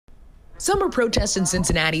Summer protests in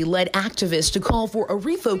Cincinnati led activists to call for a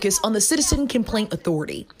refocus on the Citizen Complaint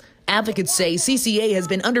Authority. Advocates say CCA has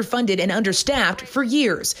been underfunded and understaffed for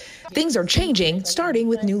years. Things are changing, starting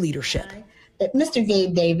with new leadership. Mr.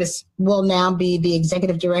 Gabe Davis will now be the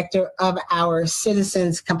executive director of our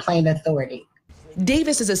Citizens Complaint Authority.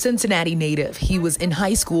 Davis is a Cincinnati native. He was in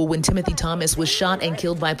high school when Timothy Thomas was shot and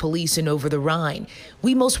killed by police in Over the Rhine.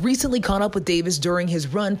 We most recently caught up with Davis during his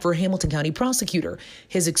run for Hamilton County prosecutor.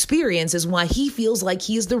 His experience is why he feels like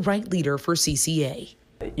he is the right leader for CCA.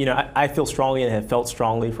 You know, I feel strongly and have felt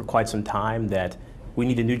strongly for quite some time that we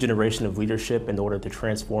need a new generation of leadership in order to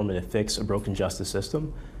transform and to fix a broken justice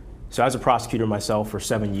system. So I was a prosecutor myself for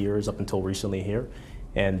 7 years up until recently here,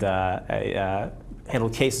 and I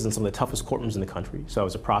handled cases in some of the toughest courtrooms in the country. So I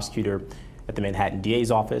was a prosecutor at the Manhattan DA's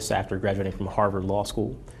office after graduating from Harvard Law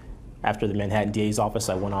School. After the Manhattan DA's office,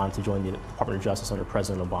 I went on to join the Department of Justice under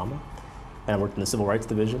President Obama. And I worked in the Civil Rights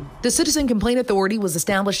Division. The Citizen Complaint Authority was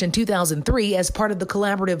established in 2003 as part of the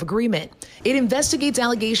Collaborative Agreement. It investigates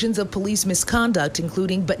allegations of police misconduct,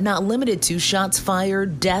 including but not limited to shots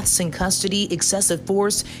fired, deaths in custody, excessive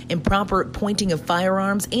force, improper pointing of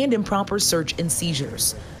firearms, and improper search and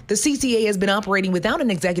seizures. The CCA has been operating without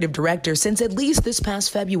an executive director since at least this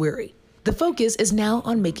past February. The focus is now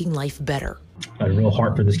on making life better. A real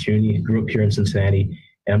heart for this community. I grew up here in Cincinnati,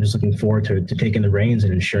 and I'm just looking forward to taking the reins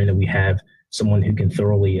and ensuring that we have someone who can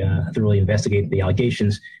thoroughly investigate the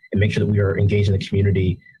allegations and make sure that we are engaging the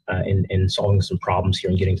community in solving some problems here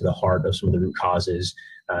and getting to the heart of some of the root causes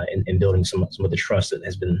and building some of the trust that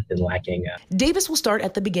has been lacking. Davis will start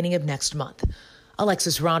at the beginning of next month.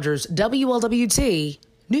 Alexis Rogers, WLWT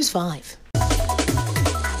News 5.